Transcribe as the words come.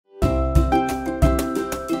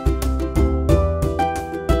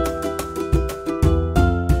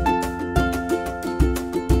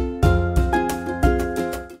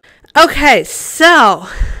Okay, so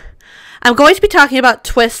I'm going to be talking about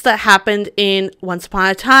twists that happened in Once Upon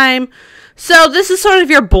a Time. So this is sort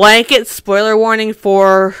of your blanket spoiler warning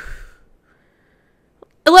for...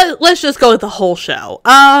 Let's just go with the whole show.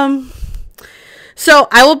 So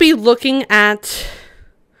I will be looking at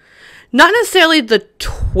not necessarily the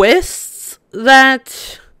twists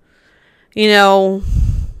that,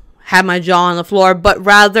 had my jaw on the floor, but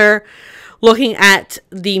rather looking at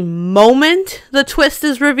the moment the twist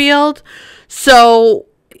is revealed. So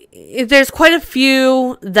there's quite a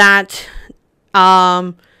few that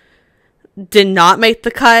did not make the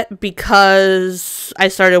cut because I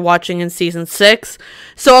started watching in season 6.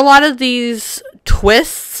 So a lot of these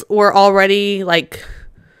twists were already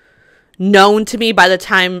known to me by the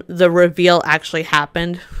time the reveal actually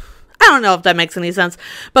happened. I don't know if that makes any sense,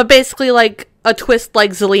 but basically a twist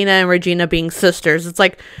like Zelina and Regina being sisters. It's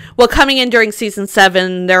coming in during season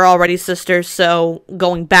 7, they're already sisters, so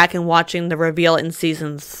going back and watching the reveal in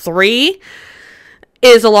season 3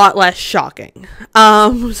 is a lot less shocking.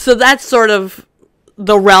 So that's sort of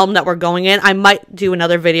the realm that we're going in. I might do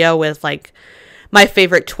another video with my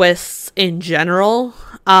favorite twists in general,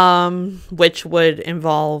 which would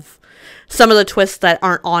involve some of the twists that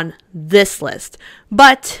aren't on this list.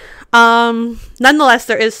 But nonetheless,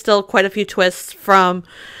 there is still quite a few twists from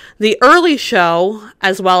the early show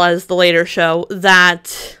as well as the later show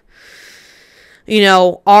that,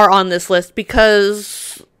 are on this list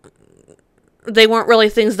because they weren't really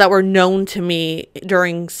things that were known to me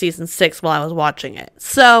during season 6 while I was watching it.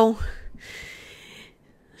 So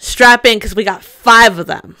strap in because we got 5 of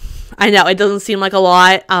them. I know it doesn't seem like a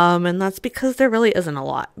lot, and that's because there really isn't a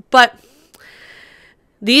lot. But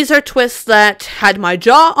these are twists that had my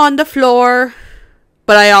jaw on the floor,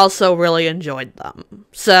 but I also really enjoyed them.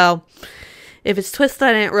 So if it's twists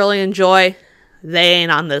that I didn't really enjoy, they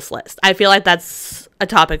ain't on this list. I feel like that's a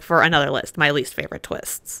topic for another list, my least favorite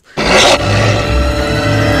twists.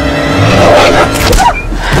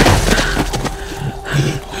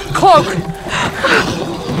 Cloak!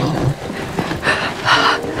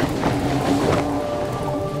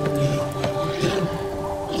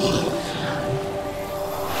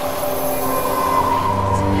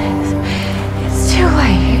 It's too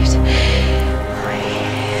late.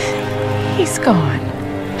 He's gone.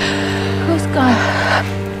 Who's gone?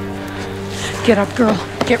 Get up, girl.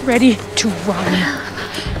 Get ready to run.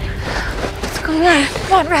 What's going on?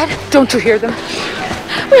 Come on, Red. Don't you hear them?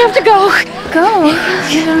 We have to go. Go?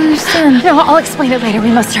 I don't understand. No, I'll explain it later.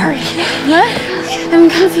 We must hurry. What? I'm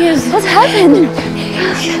confused. What's happened?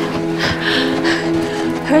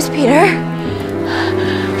 Where's Peter?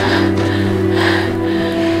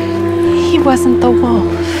 He wasn't the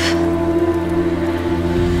wolf.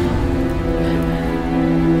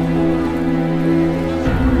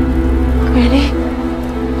 Really?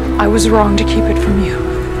 I was wrong to keep it from you.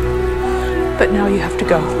 But now you have to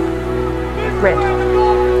go. Red.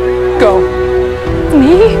 Go.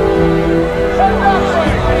 Me?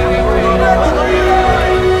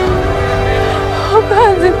 Oh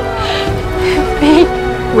God. Me.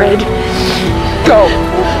 Red. Go.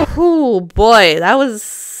 Oh boy, that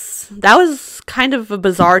was kind of a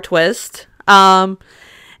bizarre twist. And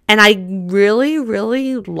I really,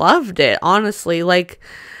 really loved it, honestly.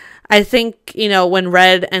 I think, when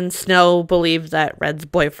Red and Snow believed that Red's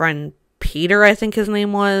boyfriend, Peter, I think his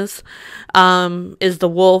name was, is the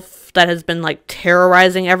wolf that has been,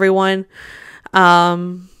 terrorizing everyone.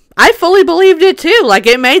 I fully believed it, too.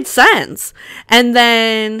 It made sense. And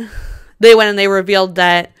then they went and they revealed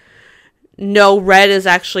that, no, Red is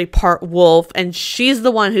actually part wolf, and she's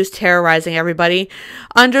the one who's terrorizing everybody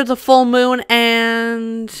under the full moon,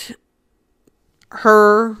 and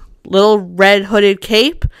her little red hooded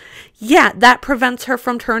cape, yeah, that prevents her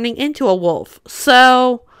from turning into a wolf.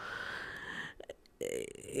 So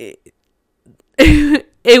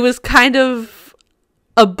it was kind of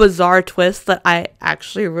a bizarre twist that I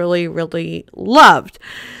actually really, really loved.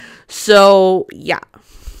 So yeah,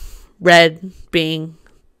 Red being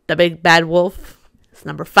the big bad wolf is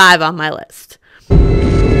number 5 on my list.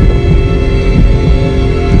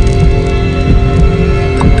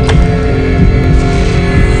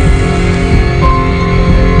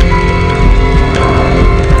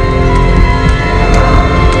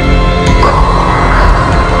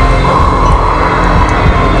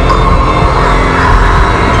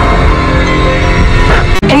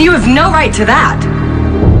 And you have no right to that.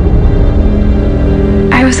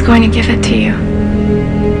 I was going to give it to you.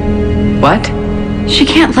 What? She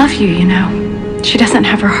can't love you, She doesn't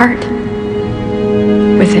have her heart.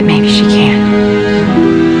 With it, maybe she can.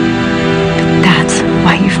 But that's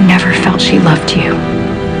why you've never felt she loved you.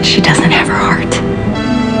 She doesn't have her heart.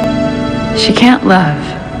 She can't love,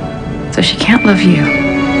 so she can't love you.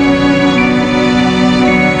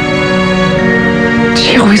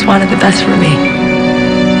 She always wanted the best for me.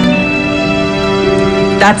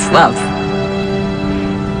 That's love.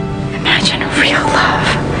 Imagine real love.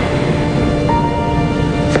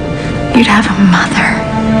 You'd have a mother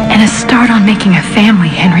and a start on making a family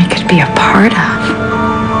Henry could be a part of.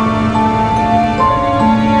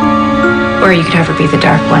 Or you could ever be the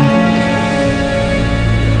dark one.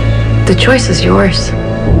 The choice is yours.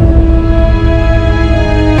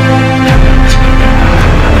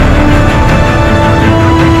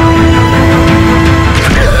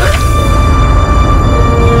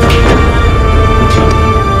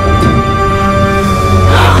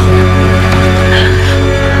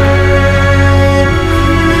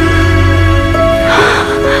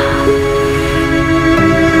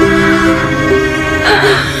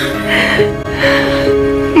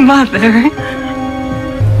 Mother.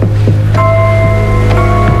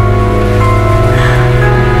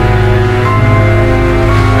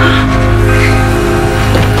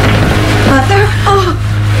 Mother? Oh.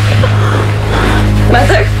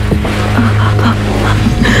 Mother?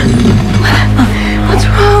 What's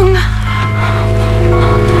wrong?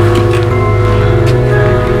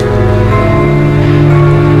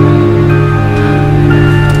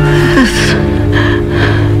 This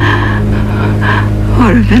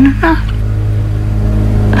would have been enough.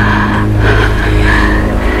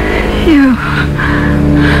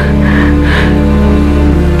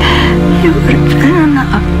 You would have been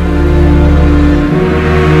enough.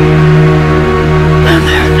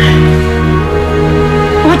 Mother,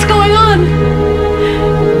 what's going on?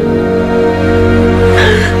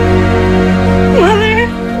 Mother,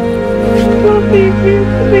 don't leave me,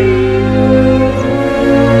 please.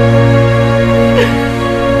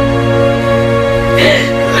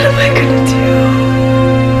 What am I gonna do?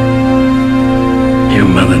 Your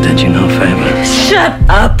mother did you no favor. Shut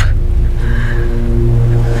up!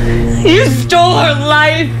 You stole her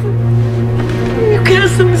life! You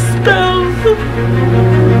cast some spells!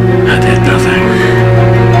 I did nothing.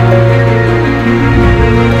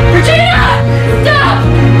 Regina! Stop!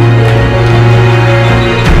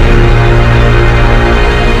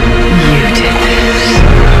 You did this.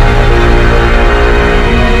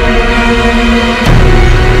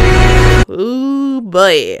 Ooh,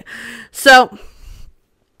 boy. So,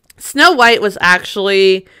 Snow White was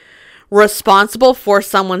actually responsible for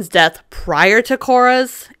someone's death prior to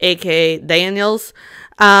Cora's, aka Daniel's.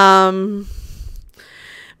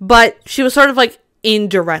 But she was sort of like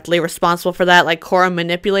indirectly responsible for that. Like Cora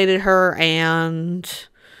manipulated her and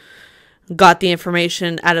got the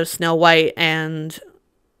information out of Snow White. And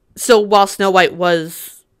so while Snow White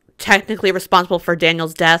was technically responsible for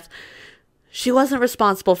Daniel's death, she wasn't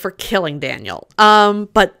responsible for killing Daniel.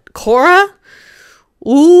 But Cora,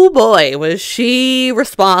 ooh boy, was she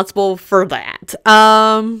responsible for that.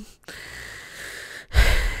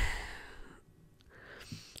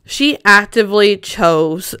 She actively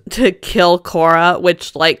chose to kill Cora,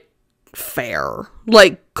 which, like, fair.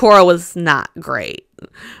 Like, Cora was not great.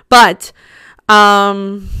 But,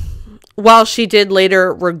 while she did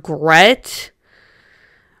later regret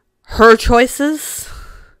her choices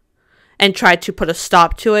and tried to put a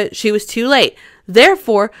stop to it, she was too late.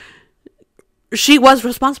 Therefore, she was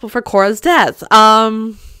responsible for Cora's death.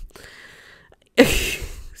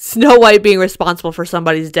 Snow White being responsible for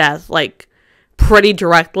somebody's death, like, pretty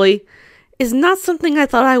directly, is not something I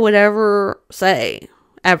thought I would ever say.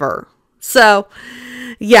 Ever. So,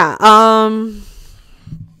 yeah,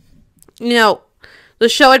 you know, the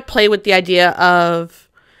show had played with the idea of,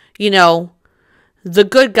 you know, the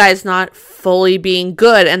good guy's not fully being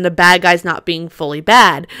good and the bad guy's not being fully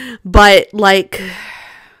bad. But, like,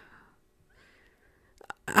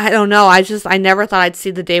 I don't know. I never thought I'd see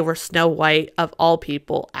the day where Snow White, of all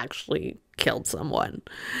people, actually killed someone.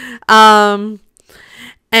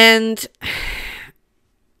 And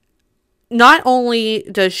not only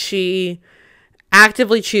does she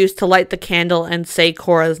actively choose to light the candle and say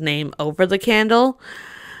Cora's name over the candle,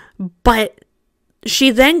 but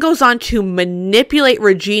she then goes on to manipulate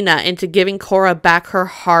Regina into giving Cora back her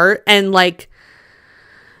heart. And, like,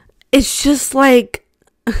 it's just like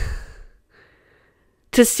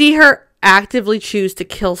to see her actively choose to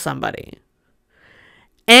kill somebody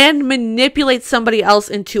and manipulate somebody else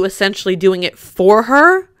into essentially doing it for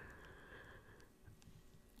her.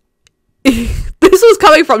 This was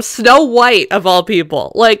coming from Snow White, of all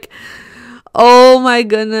people. Like, oh my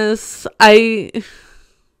goodness. I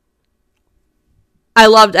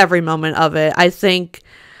loved every moment of it. I think,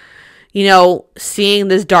 you know, seeing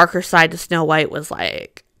this darker side to Snow White was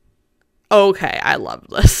like, okay, I love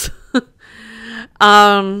this.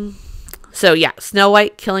 So yeah, Snow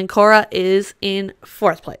White killing Cora is in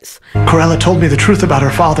 4th place. Cruella told me the truth about her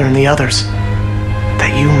father and the others.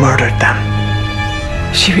 That you murdered them.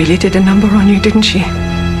 She really did a number on you, didn't she?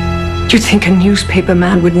 You'd think a newspaper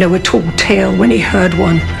man would know a tall tale when he heard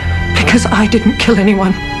one. Because I didn't kill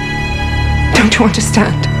anyone. Don't you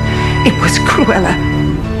understand? It was Cruella.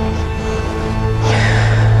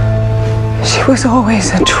 She was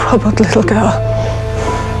always a troubled little girl.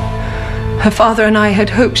 Her father and I had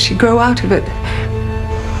hoped she'd grow out of it.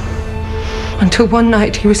 Until one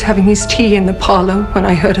night he was having his tea in the parlor when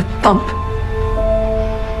I heard a thump.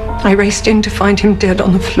 I raced in to find him dead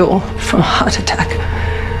on the floor from a heart attack.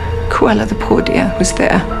 Cruella, the poor dear, was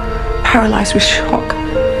there, paralyzed with shock.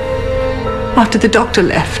 After the doctor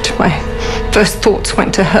left, my first thoughts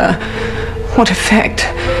went to her. What effect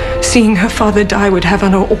seeing her father die would have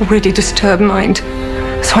on her already disturbed mind.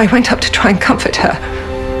 So I went up to try and comfort her.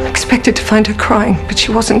 I expected to find her crying, but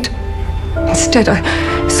she wasn't. Instead, I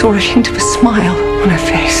saw a hint of a smile on her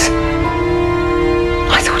face.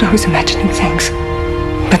 I thought I was imagining things.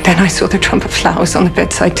 But then I saw the clump of flowers on the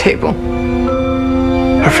bedside table.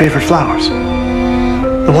 Her favorite flowers.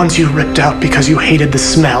 The ones you ripped out because you hated the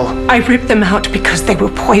smell. I ripped them out because they were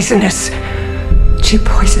poisonous. She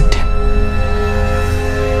poisoned him.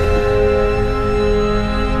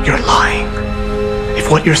 You're lying. If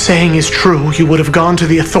what you're saying is true, you would have gone to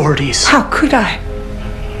the authorities. How could I?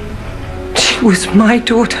 She was my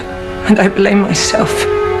daughter, and I blame myself.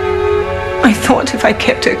 I thought if I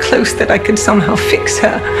kept her close that I could somehow fix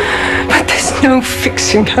her. But there's no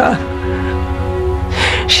fixing her.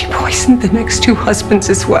 She poisoned the next 2 husbands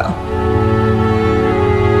as well.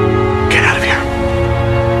 Get out of here.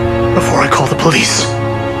 Before I call the police.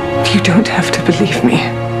 You don't have to believe me.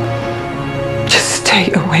 Just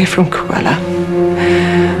stay away from Cruella.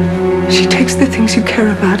 She takes the things you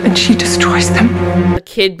care about and she destroys them. A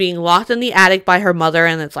kid being locked in the attic by her mother,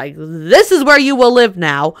 and it's like, this is where you will live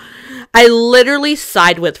now. I literally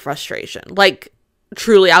sighed with frustration. Like,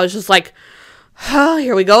 truly, I was just like, oh,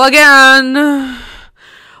 here we go again.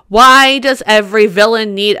 Why does every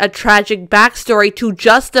villain need a tragic backstory to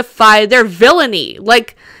justify their villainy?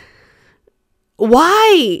 Like,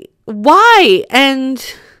 why? Why? And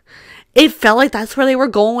it felt like that's where they were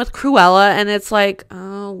going with Cruella, and it's like,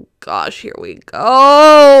 oh gosh, here we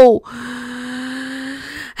go.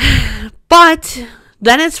 But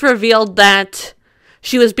then it's revealed that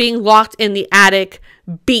she was being locked in the attic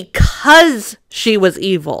because she was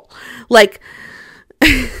evil. Like,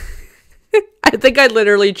 I think I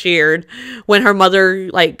literally cheered when her mother,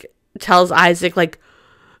 like, tells Isaac, like,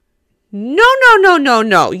 no,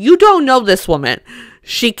 you don't know this woman.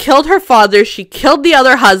 She killed her father. She killed the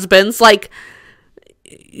other husbands. Like,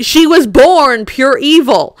 she was born pure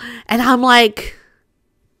evil. And I'm like,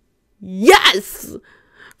 yes,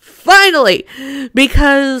 finally.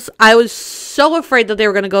 Because I was so afraid that they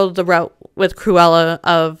were going to go the route with Cruella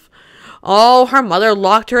of, oh, her mother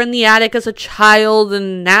locked her in the attic as a child,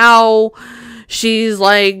 and now she's,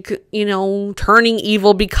 like, you know, turning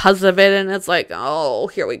evil because of it. And it's like, oh,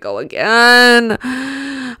 here we go again.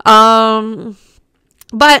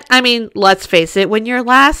 But, I mean, let's face it, when your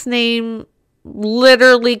last name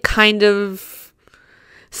literally kind of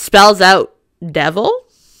spells out devil,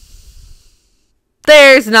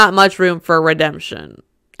 there's not much room for redemption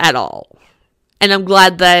at all. And I'm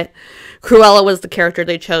glad that Cruella was the character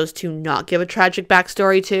they chose to not give a tragic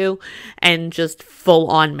backstory to and just full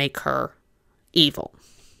on make her evil.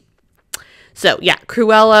 So, yeah,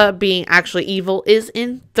 Cruella being actually evil is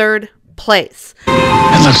in 3rd place.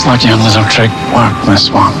 It looks like your little trick worked, Miss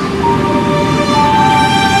Swan.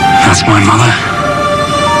 That's my mother.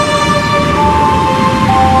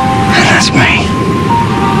 And that's me.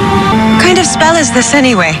 What kind of spell is this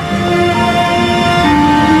anyway?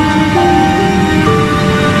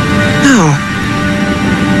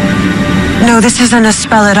 No, this isn't a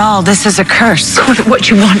spell at all. This is a curse. Call it what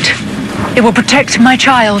you want. It will protect my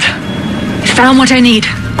child. I found what I need.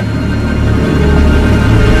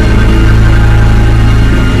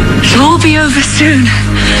 It'll all be over soon.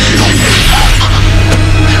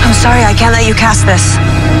 I'm sorry, I can't let you cast this.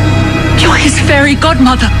 You're his fairy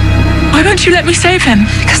godmother. Why won't you let me save him?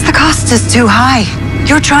 Because the cost is too high.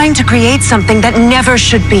 You're trying to create something that never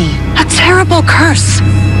should be. A terrible curse.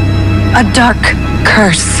 A dark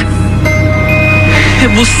curse. It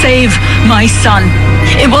will save my son.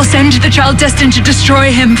 It will send the child destined to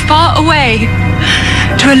destroy him far away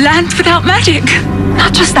to a land without magic.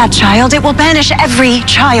 Not just that child, it will banish every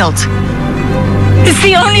child. It's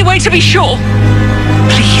the only way to be sure.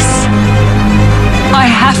 Please.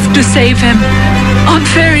 I have to save him. Aren't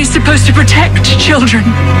fairies supposed to protect children?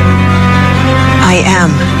 I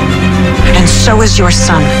am. And so is your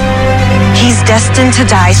son. He's destined to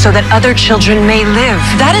die so that other children may live.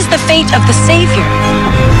 That is the fate of the Savior.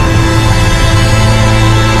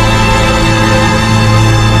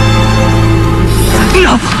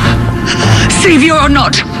 No. Savior or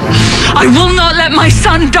not, I will not let my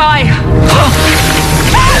son die.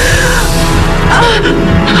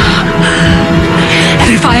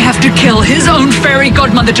 And if I have to kill his own fairy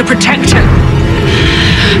godmother to protect him,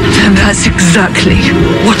 then that's exactly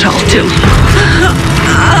what I'll do.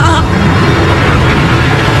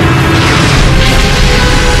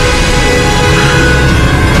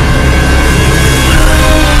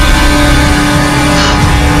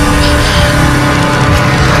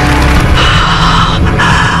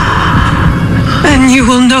 And you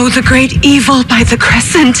will know the great evil by the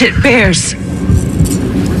crescent it bears.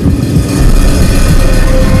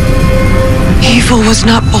 Evil was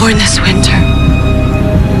not born this winter.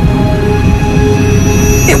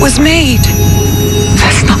 It was made.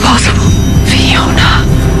 That's not possible. Fiona,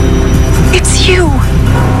 it's you.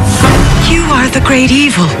 You are the great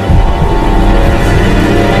evil.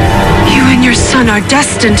 You and your son are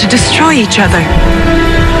destined to destroy each other.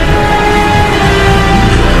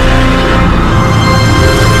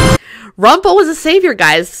 Rumpel was a savior,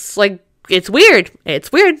 guys. Like, it's weird.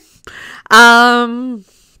 It's weird. And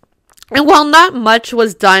while not much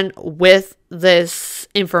was done with this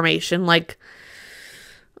information, like,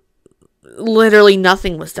 literally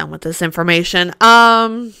nothing was done with this information.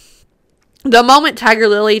 The moment Tiger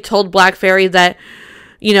Lily told Black Fairy that,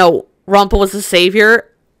 you know, Rumpel was the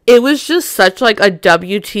savior, it was just such, like, a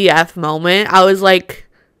WTF moment. I was like,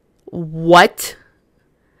 what?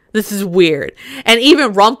 This is weird. And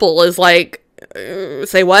even Rumpel is like,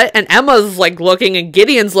 say what? And Emma's like looking and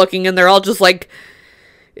Gideon's looking and they're all just like,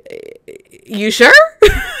 you sure?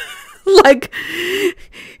 Like,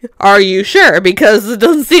 are you sure? Because it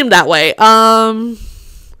doesn't seem that way.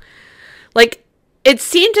 Like, it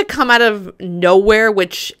seemed to come out of nowhere,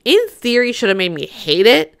 which in theory should have made me hate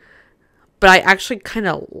it. But I actually kind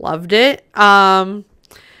of loved it.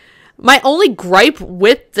 My only gripe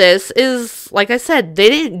with this is, like I said, they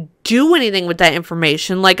didn't do anything with that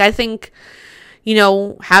information. Like, I think, you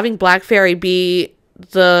know, having Black Fairy be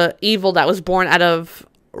the evil that was born out of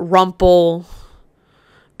Rumpel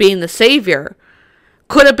being the savior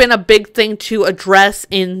could have been a big thing to address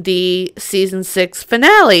in the season 6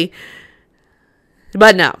 finale.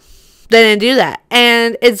 But no, they didn't do that.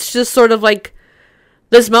 And it's just sort of like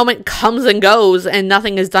this moment comes and goes and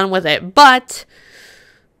nothing is done with it. But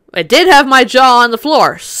I did have my jaw on the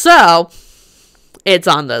floor, so it's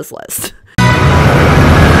on this list.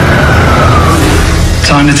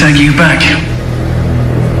 Time to take you back.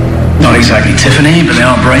 Not exactly Tiffany, but the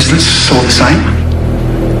art bracelets sort the same.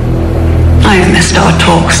 I've missed our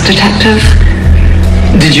talks, Detective.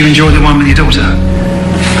 Did you enjoy the one with your daughter?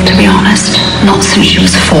 To be honest, not since she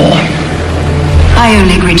was 4. I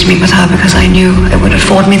only agreed to meet with her because I knew it would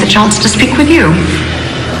afford me the chance to speak with you.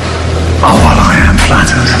 Oh, well, I am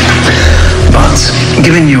flattered. But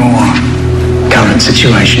given your current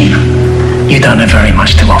situation, you don't have very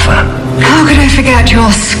much to offer. How could I forget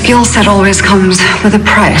your skill set always comes with a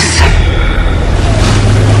price?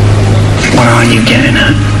 What are you getting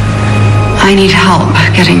at? I need help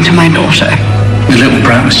getting to my daughter. The little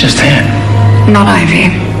brat was just here. Not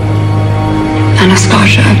Ivy.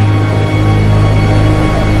 Anastasia.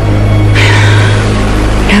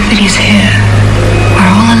 Nobody's here.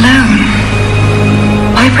 We're all alone.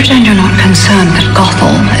 Why pretend you're not concerned that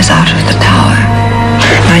Gothel is out of the tower?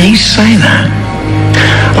 Now you say that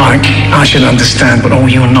like I should understand what all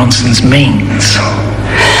your nonsense means.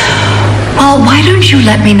 Well, why don't you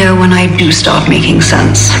let me know when I do start making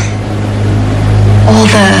sense? All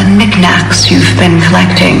the knickknacks you've been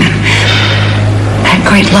collecting, that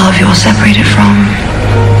great love you're separated from,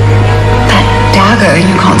 that dagger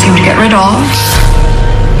you can't seem to get rid of.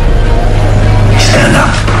 Stand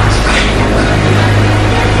up.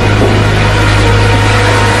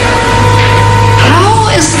 How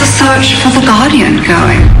is the search for the Guardian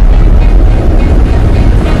going?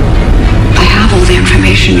 I have all the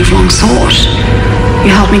information you've long sought.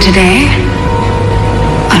 You helped me today,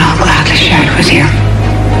 and I'll gladly share it with you.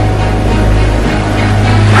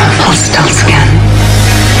 Rumpelstiltskin.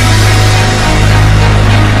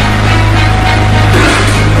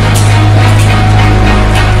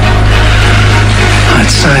 I'd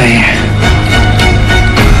say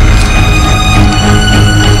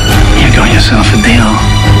you got yourself a deal,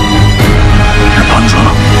 Rapunzel.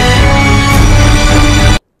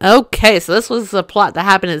 Okay, so this was the plot that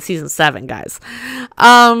happened in season 7, guys.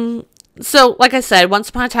 So, like I said, Once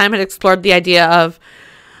Upon a Time had explored the idea of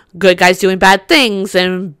good guys doing bad things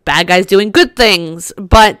and bad guys doing good things.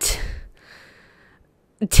 But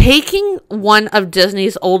taking one of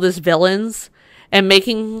Disney's oldest villains and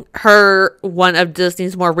making her one of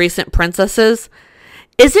Disney's more recent princesses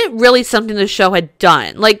isn't really something the show had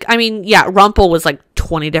done. Like, I mean, yeah, Rumpel was like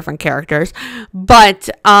 20 different characters, but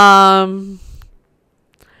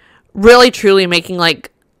really truly making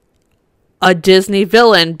like a Disney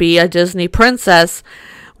villain be a Disney princess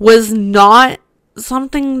was not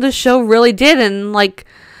something the show really did. And like,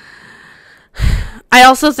 I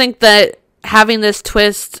also think that having this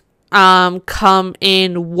twist come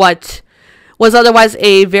in what was otherwise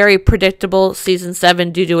a very predictable season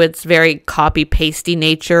 7 due to its very copy-pasty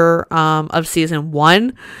nature of season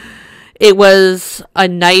 1, it was a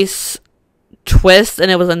nice twist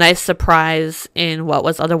and it was a nice surprise in what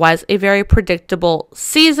was otherwise a very predictable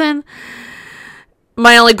season.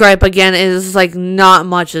 My only gripe again is like not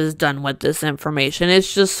much is done with this information.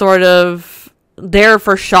 It's just sort of there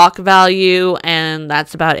for shock value and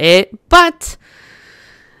that's about it. But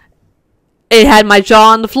it had my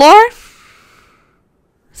jaw on the floor,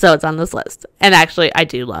 so it's on this list. And actually, I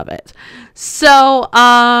do love it. So,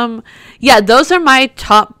 yeah, those are my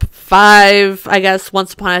top 5, I guess,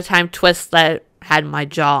 Once Upon a Time twists that had my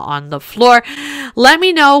jaw on the floor. Let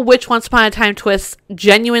me know which Once Upon a Time twists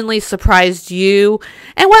genuinely surprised you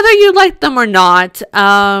and whether you liked them or not.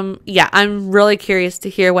 Yeah, I'm really curious to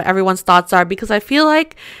hear what everyone's thoughts are because I feel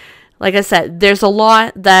like I said, there's a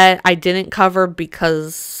lot that I didn't cover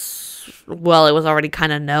because, well, it was already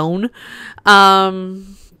kind of known.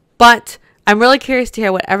 But I'm really curious to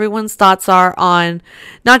hear what everyone's thoughts are on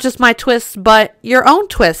not just my twists, but your own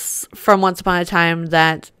twists from Once Upon a Time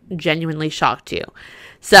that genuinely shocked you.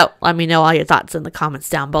 So let me know all your thoughts in the comments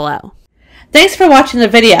down below. Thanks for watching the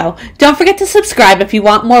video. Don't forget to subscribe if you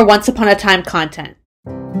want more Once Upon a Time content.